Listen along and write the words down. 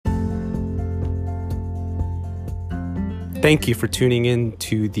Thank you for tuning in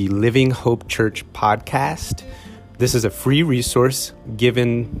to the Living Hope Church podcast. This is a free resource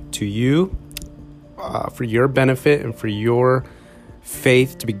given to you for your benefit and for your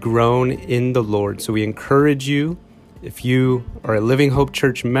faith to be grown in the Lord. So we encourage you, if you are a Living Hope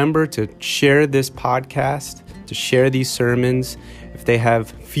Church member, to share this podcast, to share these sermons, if they have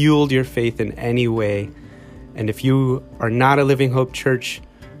fueled your faith in any way. And if you are not a Living Hope Church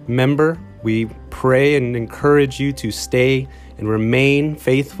member, we pray and encourage you to stay and remain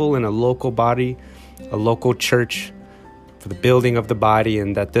faithful in a local body, a local church for the building of the body,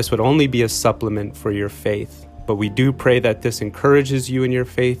 and that this would only be a supplement for your faith. But we do pray that this encourages you in your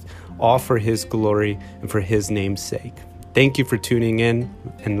faith, all for His glory and for His name's sake. Thank you for tuning in,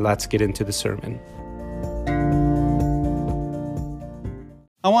 and let's get into the sermon.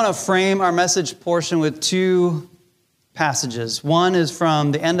 I want to frame our message portion with two passages. One is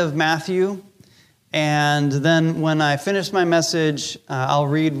from the end of Matthew, and then when I finish my message, I'll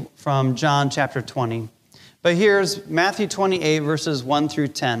read from John chapter 20. But here's Matthew 28, verses 1 through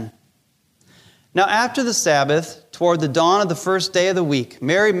 10. Now after the Sabbath, toward the dawn of the first day of the week,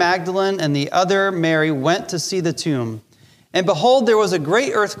 Mary Magdalene and the other Mary went to see the tomb. And behold, there was a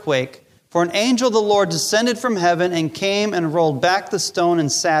great earthquake, for an angel of the Lord descended from heaven and came and rolled back the stone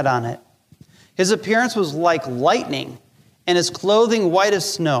and sat on it. His appearance was like lightning, and his clothing white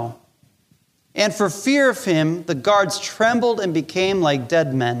as snow. And for fear of him, the guards trembled and became like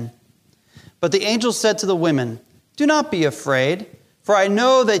dead men. But the angel said to the women, "Do not be afraid, for I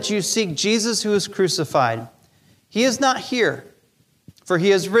know that you seek Jesus who is crucified. He is not here, for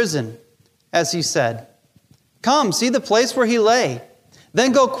he is risen, as he said. Come, see the place where he lay.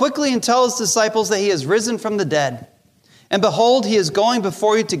 Then go quickly and tell his disciples that he is risen from the dead. And behold, he is going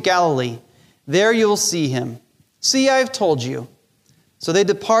before you to Galilee. There you will see him. See, I have told you." So they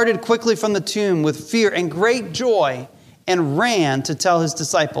departed quickly from the tomb with fear and great joy and ran to tell his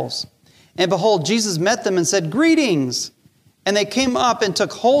disciples. And behold, Jesus met them and said, "Greetings." And they came up and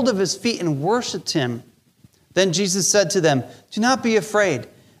took hold of his feet and worshipped him. Then Jesus said to them, "Do not be afraid.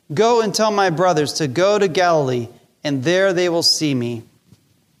 Go and tell my brothers to go to Galilee, and there they will see me."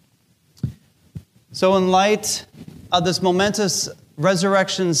 So in light of this momentous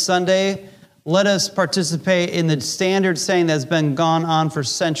Resurrection Sunday, let us participate in the standard saying that's been gone on for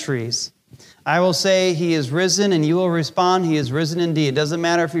centuries. I will say, "He is risen," and you will respond, "He is risen indeed." It doesn't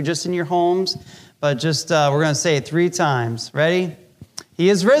matter if you're just in your homes, but just we're going to say it 3 times. Ready? He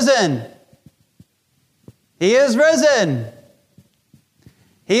is risen. He is risen.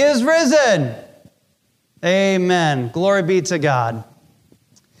 He is risen. Amen. Glory be to God.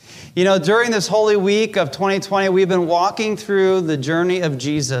 You know, during this Holy Week of 2020, we've been walking through the journey of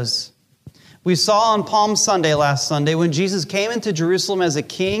Jesus. We saw on Palm Sunday last Sunday, when Jesus came into Jerusalem as a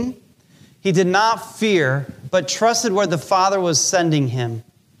king, he did not fear, but trusted where the Father was sending him.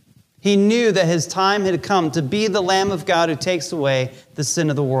 He knew that his time had come to be the Lamb of God who takes away the sin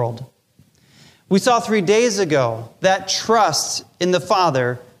of the world. We saw 3 days ago that trust in the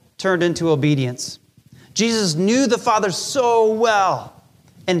Father turned into obedience. Jesus knew the Father so well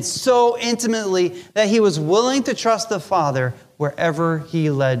and so intimately that he was willing to trust the Father wherever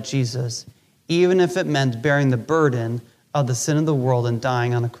he led Jesus, even if it meant bearing the burden of the sin of the world and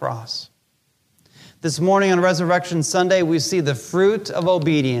dying on the cross. This morning on Resurrection Sunday, we see the fruit of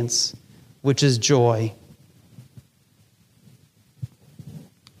obedience, which is joy.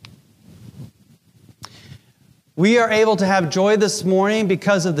 We are able to have joy this morning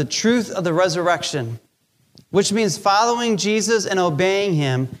because of the truth of the resurrection, which means following Jesus and obeying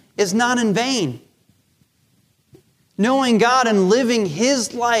him is not in vain. Knowing God and living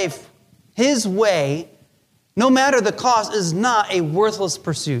his life, his way, no matter the cost, is not a worthless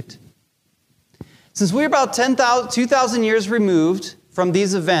pursuit. Since we're about 2,000 years removed from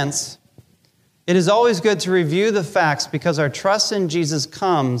these events, it is always good to review the facts because our trust in Jesus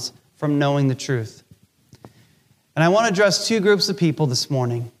comes from knowing the truth. And I want to address 2 groups of people this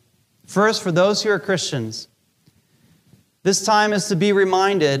morning. First, for those who are Christians, this time is to be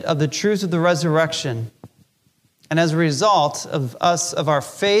reminded of the truth of the resurrection. And as a result of our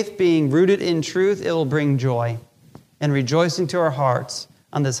faith being rooted in truth, it will bring joy and rejoicing to our hearts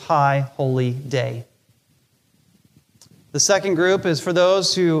on this high, holy day. The second group is for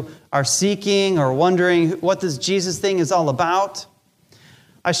those who are seeking or wondering what this Jesus thing is all about.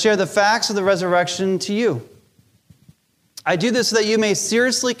 I share the facts of the resurrection to you. I do this so that you may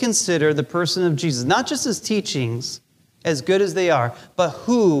seriously consider the person of Jesus, not just his teachings, as good as they are, but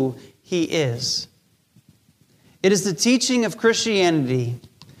who he is. It is the teaching of Christianity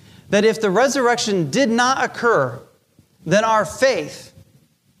that if the resurrection did not occur, then our faith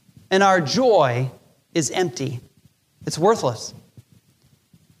and our joy is empty. It's worthless.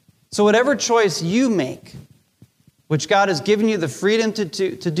 So whatever choice you make, which God has given you the freedom to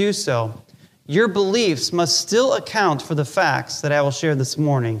do so, your beliefs must still account for the facts that I will share this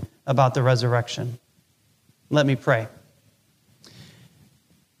morning about the resurrection. Let me pray.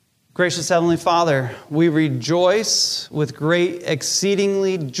 Gracious Heavenly Father, we rejoice with great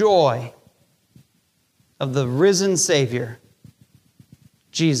exceedingly joy of the risen Savior,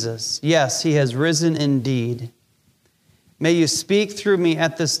 Jesus. Yes, he has risen indeed. May you speak through me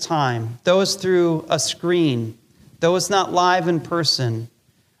at this time, though it's through a screen, though it's not live in person.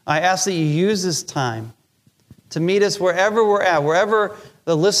 I ask that you use this time to meet us wherever we're at, wherever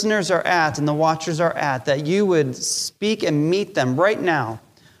the listeners are at and the watchers are at, that you would speak and meet them right now.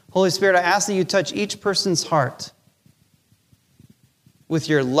 Holy Spirit, I ask that you touch each person's heart with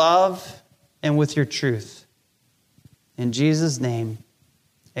your love and with your truth. In Jesus' name,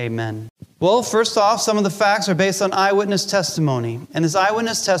 amen. Well, first off, some of the facts are based on eyewitness testimony. And this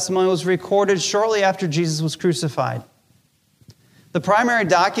eyewitness testimony was recorded shortly after Jesus was crucified. The primary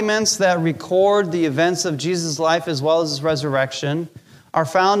documents that record the events of Jesus' life as well as his resurrection are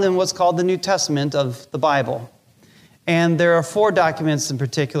found in what's called the New Testament of the Bible. And there are 4 documents in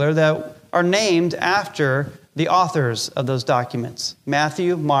particular that are named after the authors of those documents: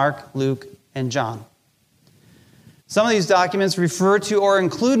 Matthew, Mark, Luke, and John. Some of these documents refer to or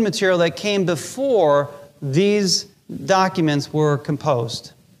include material that came before these documents were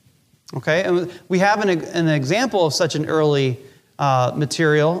composed. Okay, and we have an example of such an early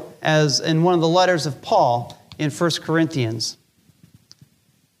material as in one of the letters of Paul in 1 Corinthians.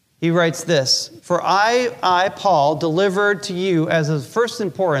 He writes this: "For I, Paul, delivered to you as of first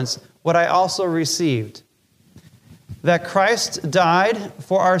importance what I also received, that Christ died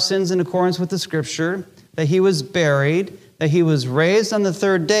for our sins in accordance with the Scripture, that he was buried, that he was raised on the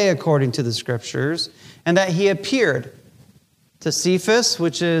 3rd day according to the Scriptures, and that he appeared to Cephas,"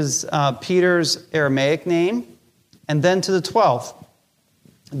 which is Peter's Aramaic name, "and then to the 12.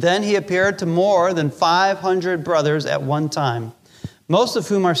 Then he appeared to more than 500 brothers at one time, most of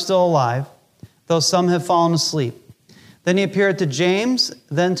whom are still alive, though some have fallen asleep. Then he appeared to James,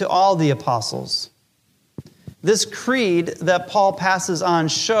 then to all the apostles." This creed that Paul passes on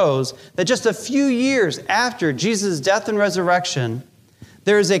shows that just a few years after Jesus' death and resurrection,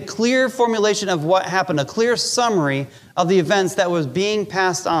 there is a clear formulation of what happened, a clear summary of the events that was being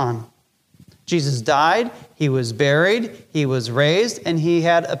passed on. Jesus died, he was buried, he was raised, and he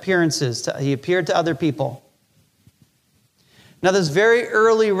had appearances. He appeared to other people. Now, this very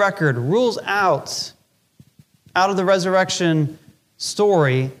early record rules out of the resurrection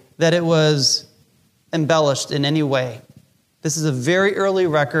story that it was embellished in any way. This is a very early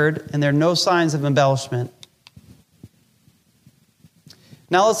record, and there are no signs of embellishment.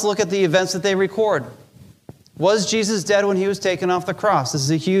 Now let's look at the events that they record. Was Jesus dead when he was taken off the cross? This is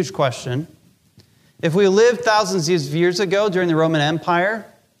a huge question. If we lived thousands of years ago during the Roman Empire,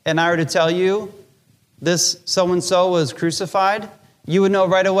 and I were to tell you this so-and-so was crucified, you would know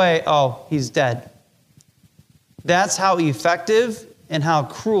right away, oh, he's dead. That's how effective and how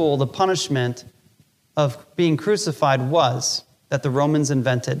cruel the punishment of being crucified was that the Romans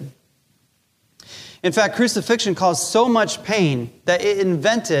invented. In fact, crucifixion caused so much pain that it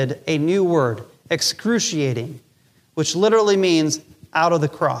invented a new word, excruciating, which literally means out of the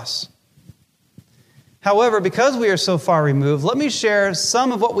cross. However, because we are so far removed, let me share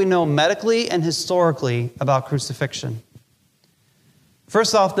some of what we know medically and historically about crucifixion.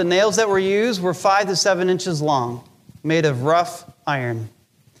 First off, the nails that were used were 5 to 7 inches long, made of rough iron.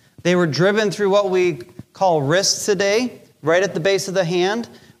 They were driven through what we call wrists today, right at the base of the hand,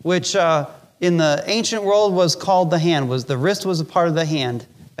 which in the ancient world was called the hand. The wrist was a part of the hand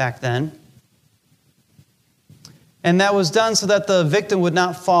back then. And that was done so that the victim would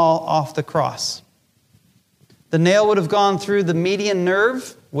not fall off the cross. The nail would have gone through the median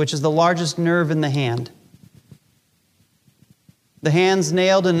nerve, which is the largest nerve in the hand. The hands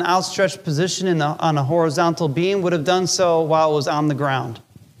nailed in an outstretched position on a horizontal beam would have done so while it was on the ground.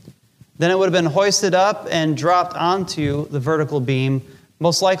 Then it would have been hoisted up and dropped onto the vertical beam,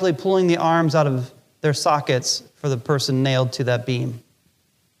 most likely pulling the arms out of their sockets for the person nailed to that beam.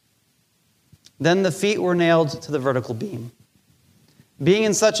 Then the feet were nailed to the vertical beam. Being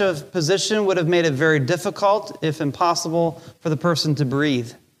in such a position would have made it very difficult, if impossible, for the person to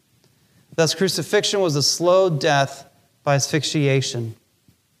breathe. Thus, crucifixion was a slow death by asphyxiation.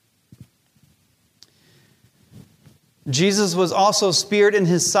 Jesus was also speared in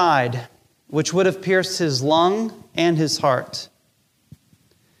his side, which would have pierced his lung and his heart.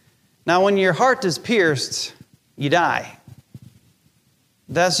 Now, when your heart is pierced, you die.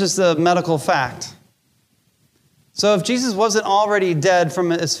 That's just a medical fact. So if Jesus wasn't already dead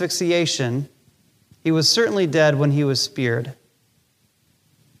from asphyxiation, he was certainly dead when he was speared.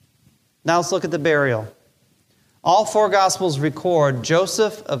 Now let's look at the burial. All four Gospels record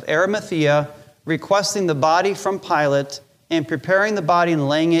Joseph of Arimathea requesting the body from Pilate and preparing the body and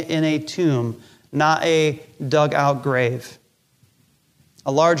laying it in a tomb, not a dug-out grave.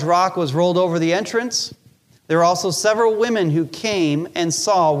 A large rock was rolled over the entrance. There were also several women who came and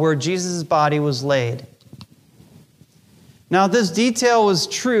saw where Jesus' body was laid. Now, if this detail was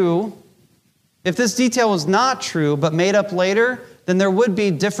not true, but made up later, then there would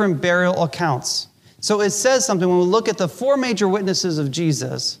be different burial accounts. So it says something when we look at the four major witnesses of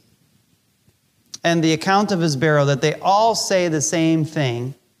Jesus and the account of his burial, that they all say the same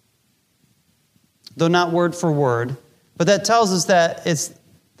thing, though not word for word. But that tells us that it's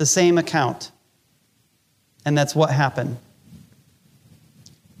the same account. And that's what happened.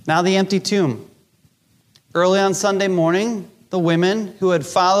 Now the empty tomb. Early on Sunday morning, the women who had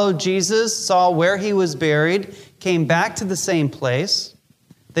followed Jesus saw where he was buried, came back to the same place.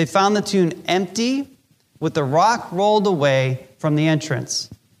 They found the tomb empty, with the rock rolled away from the entrance,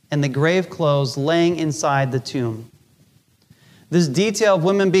 and the grave clothes laying inside the tomb. This detail of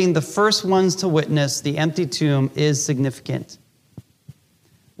women being the first ones to witness the empty tomb is significant.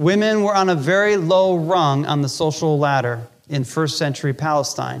 Women were on a very low rung on the social ladder in first century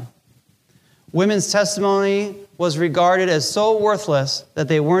Palestine. Women's testimony was regarded as so worthless that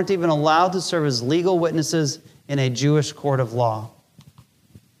they weren't even allowed to serve as legal witnesses in a Jewish court of law.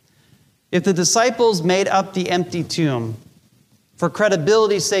 If the disciples made up the empty tomb, for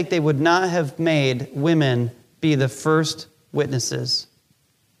credibility's sake, they would not have made women be the first witnesses,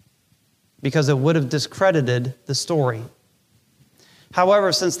 because it would have discredited the story.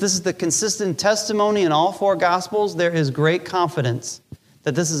 However, since this is the consistent testimony in all four Gospels, there is great confidence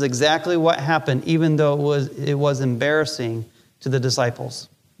that this is exactly what happened, even though it was embarrassing to the disciples.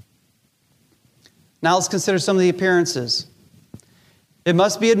 Now let's consider some of the appearances. It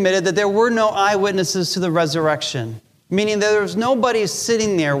must be admitted that there were no eyewitnesses to the resurrection, meaning that there was nobody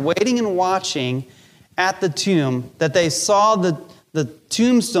sitting there waiting and watching at the tomb, that they saw the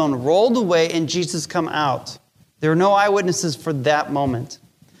tombstone rolled away and Jesus come out. There were no eyewitnesses for that moment.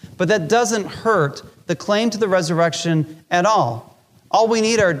 But that doesn't hurt the claim to the resurrection at all. All we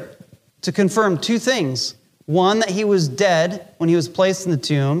need are to confirm two things. One, that he was dead when he was placed in the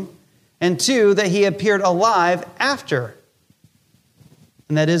tomb. And two, that he appeared alive after.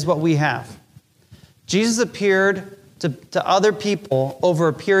 And that is what we have. Jesus appeared to other people over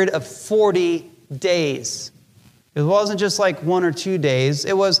a period of 40 days. It wasn't just like 1 or 2 days.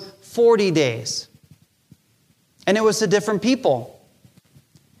 It was 40 days. And it was to different people.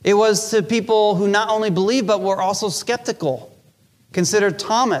 It was to people who not only believed, but were also skeptical. Consider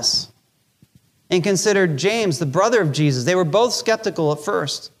Thomas and consider James, the brother of Jesus. They were both skeptical at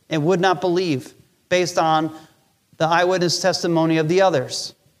first and would not believe based on the eyewitness testimony of the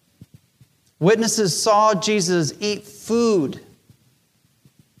others. Witnesses saw Jesus eat food.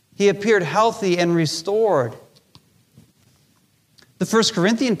 He appeared healthy and restored. The 1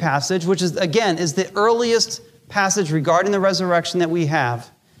 Corinthians passage, which is the earliest passage regarding the resurrection that we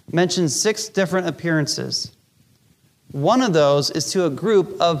have, mentions 6 different appearances. One of those is to a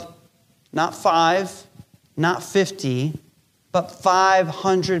group of not 5, not 50, but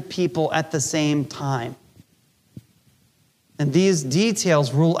 500 people at the same time. And these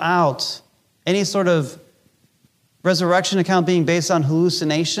details rule out any sort of resurrection account being based on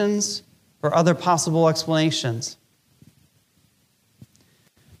hallucinations or other possible explanations.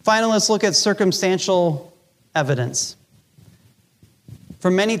 Finally, let's look at circumstantial evidence.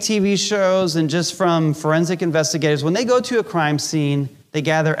 From many TV shows and just from forensic investigators, when they go to a crime scene, they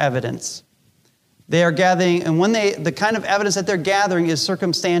gather evidence. They are gathering, and the kind of evidence that they're gathering is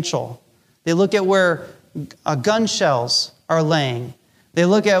circumstantial. They look at where gun shells are laying. They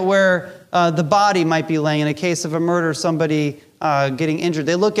look at where the body might be laying in a case of a murder, somebody getting injured.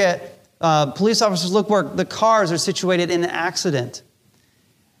 They look at, police officers look where the cars are situated in an accident.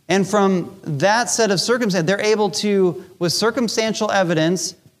 And from that set of circumstances, they're able to, with circumstantial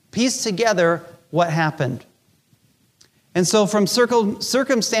evidence, piece together what happened. And so from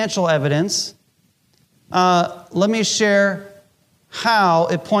circumstantial evidence, let me share how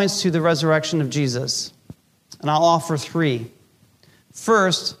it points to the resurrection of Jesus. And I'll offer 3.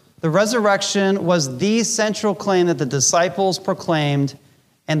 First, the resurrection was the central claim that the disciples proclaimed,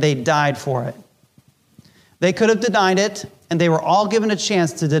 and they died for it. They could have denied it, and they were all given a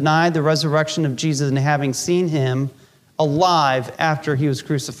chance to deny the resurrection of Jesus and having seen him alive after he was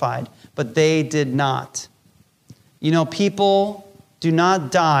crucified. But they did not. You know, people do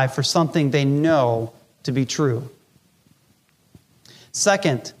not die for something they know to be true.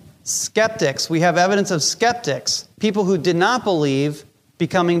 Second, skeptics. We have evidence of skeptics, people who did not believe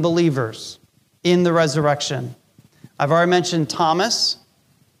becoming believers in the resurrection. I've already mentioned Thomas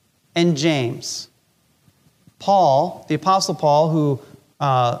and James. Paul, the Apostle Paul, who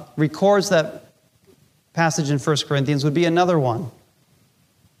records that passage in 1 Corinthians, would be another one.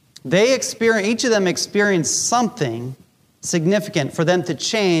 Each of them experienced something significant for them to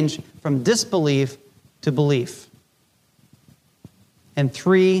change from disbelief to belief. And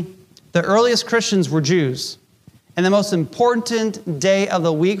three, the earliest Christians were Jews. And the most important day of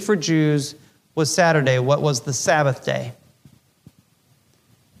the week for Jews was Saturday, what was the Sabbath day.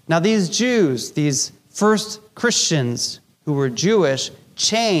 Now these Jews, these first Christians who were Jewish,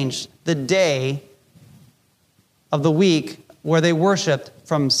 changed the day of the week where they worshiped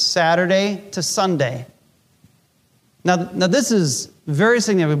from Saturday to Sunday. Now this is very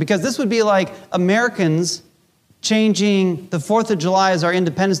significant because this would be like Americans changing the 4th of July as our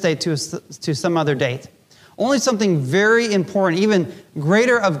Independence Day to some other date. Only something very important, even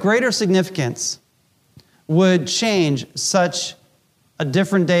greater significance, would change such a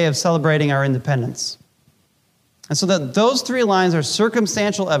different day of celebrating our independence. And so that those three lines are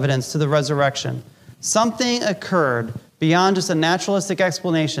circumstantial evidence to the resurrection. Something occurred beyond just a naturalistic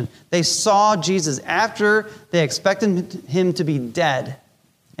explanation. They saw Jesus after they expected him to be dead,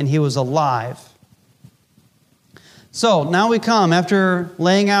 and he was alive. So now we come, after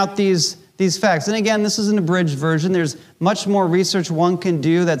laying out these facts. And again, this is an abridged version. There's much more research one can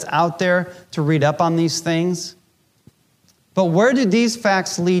do that's out there to read up on these things. But where do these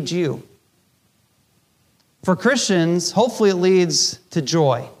facts lead you? For Christians, hopefully it leads to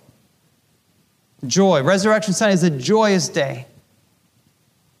joy. Joy. Resurrection Sunday is a joyous day.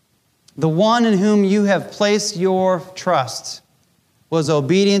 The one in whom you have placed your trust was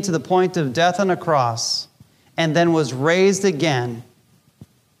obedient to the point of death on a cross and then was raised again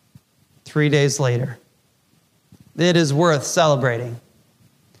 3 days later. It is worth celebrating.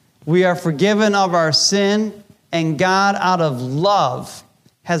 We are forgiven of our sin, and God, out of love,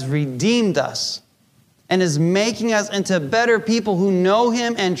 has redeemed us and is making us into better people who know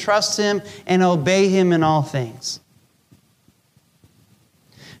him and trust him and obey him in all things.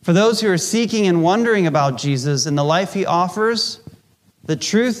 For those who are seeking and wondering about Jesus and the life he offers, the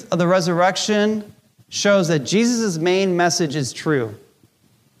truth of the resurrection shows that Jesus' main message is true.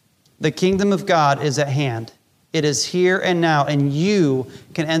 The kingdom of God is at hand. It is here and now, and you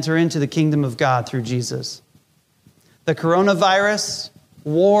can enter into the kingdom of God through Jesus. The coronavirus,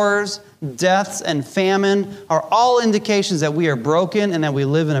 wars, deaths, and famine are all indications that we are broken and that we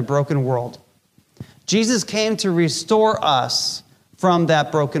live in a broken world. Jesus came to restore us from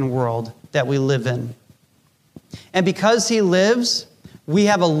that broken world that we live in. And because he lives, we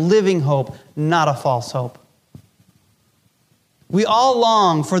have a living hope, not a false hope. We all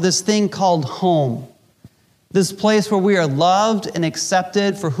long for this thing called home, this place where we are loved and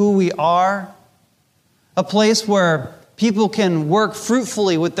accepted for who we are, a place where people can work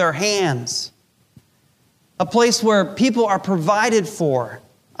fruitfully with their hands, a place where people are provided for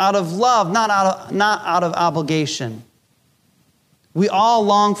out of love, not out of obligation. We all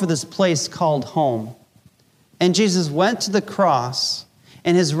long for this place called home. And Jesus went to the cross,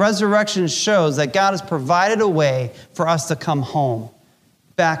 and his resurrection shows that God has provided a way for us to come home,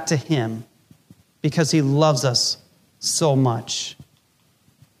 back to him, because he loves us so much.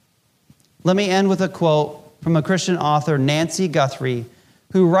 Let me end with a quote from a Christian author, Nancy Guthrie,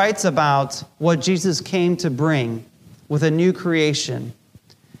 who writes about what Jesus came to bring with a new creation.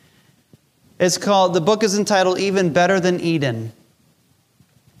 The book is entitled Even Better Than Eden.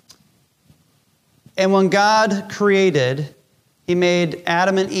 And when God created, he made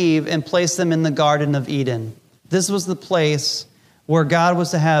Adam and Eve and placed them in the Garden of Eden. This was the place where God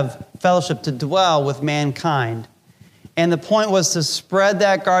was to have fellowship, to dwell with mankind. And the point was to spread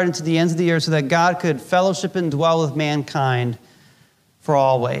that garden to the ends of the earth so that God could fellowship and dwell with mankind for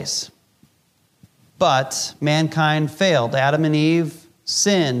always. But mankind failed. Adam and Eve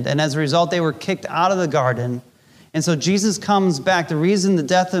sinned, and as a result, they were kicked out of the garden. And so Jesus comes back. The reason the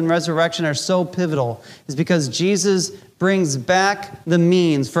death and resurrection are so pivotal is because Jesus brings back the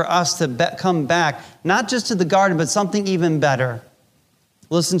means for us to come back, not just to the garden, but something even better.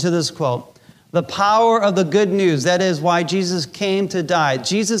 Listen to this quote. The power of the good news, that is why Jesus came to die.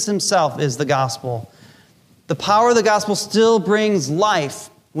 Jesus himself is the gospel. The power of the gospel still brings life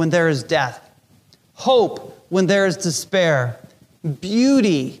when there is death, hope when there is despair,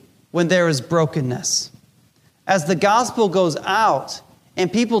 beauty when there is brokenness. As the gospel goes out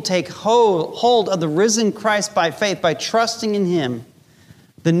and people take hold of the risen Christ by faith, by trusting in him,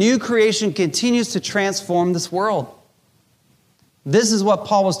 the new creation continues to transform this world. This is what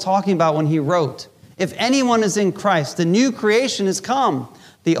Paul was talking about when he wrote, if anyone is in Christ, the new creation has come.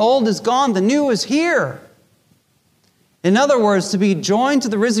 The old is gone, the new is here. In other words, to be joined to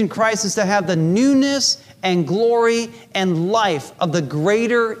the risen Christ is to have the newness and glory and life of the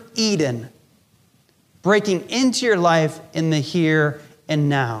greater Eden breaking into your life in the here and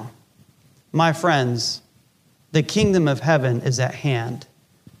now. My friends, the kingdom of heaven is at hand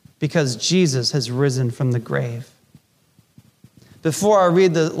because Jesus has risen from the grave. Before I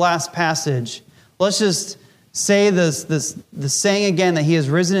read the last passage, let's just say the saying again that he is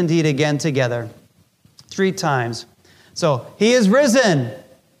risen indeed again together 3 times. So, he is risen.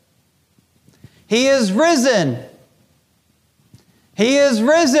 He is risen. He is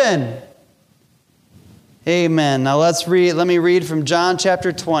risen. Amen. Now let me read from John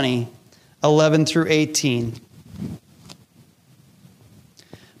chapter 20, 11 through 18.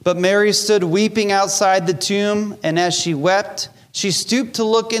 But Mary stood weeping outside the tomb, and as she wept, she stooped to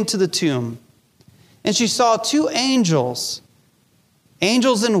look into the tomb. And she saw 2 angels,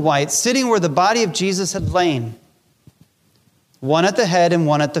 angels in white, sitting where the body of Jesus had lain, one at the head and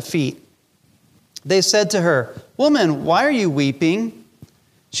one at the feet. They said to her, "Woman, why are you weeping?"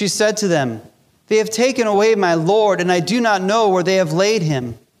 She said to them, "They have taken away my Lord, and I do not know where they have laid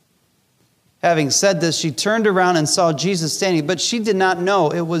him." Having said this, she turned around and saw Jesus standing, but she did not know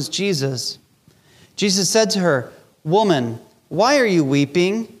it was Jesus. Jesus said to her, "Woman, why are you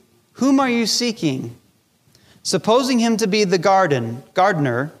weeping? Whom are you seeking?" Supposing him to be the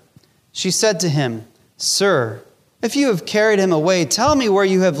gardener, she said to him, "Sir, if you have carried him away, tell me where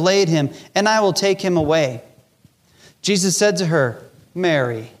you have laid him, and I will take him away." Jesus said to her,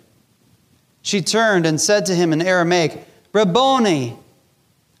 "Mary." She turned and said to him in Aramaic, "Rabboni,"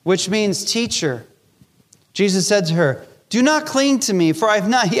 which means teacher. Jesus said to her, "Do not cling to me, for I have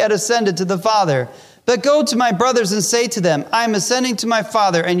not yet ascended to the Father. But go to my brothers and say to them, I am ascending to my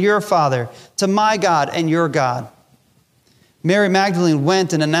Father and your Father, to my God and your God." Mary Magdalene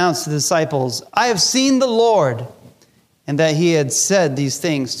went and announced to the disciples, "I have seen the Lord," and that he had said these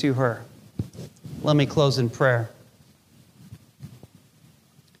things to her. Let me close in prayer.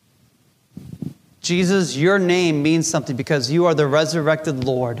 Jesus, your name means something because you are the resurrected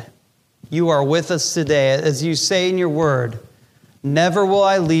Lord. You are with us today. As you say in your word, never will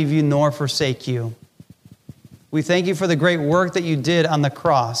I leave you nor forsake you. We thank you for the great work that you did on the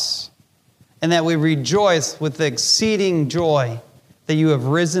cross, and that we rejoice with exceeding joy that you have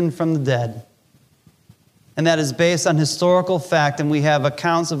risen from the dead. And that is based on historical fact, and we have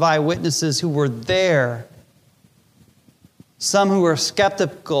accounts of eyewitnesses who were there. Some who were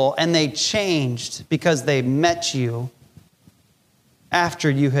skeptical, and they changed because they met you after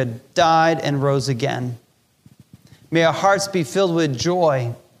you had died and rose again. May our hearts be filled with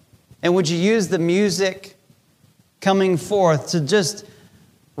joy. And would you use the music coming forth to just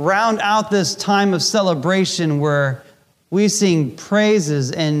round out this time of celebration where we sing praises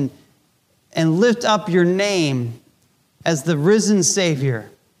and lift up your name as the risen Savior.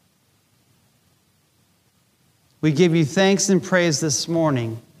 We give you thanks and praise this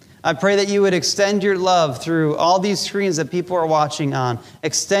morning. I pray that you would extend your love through all these screens that people are watching on.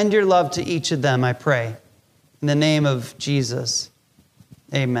 Extend your love to each of them, I pray. In the name of Jesus,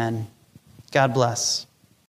 amen. God bless.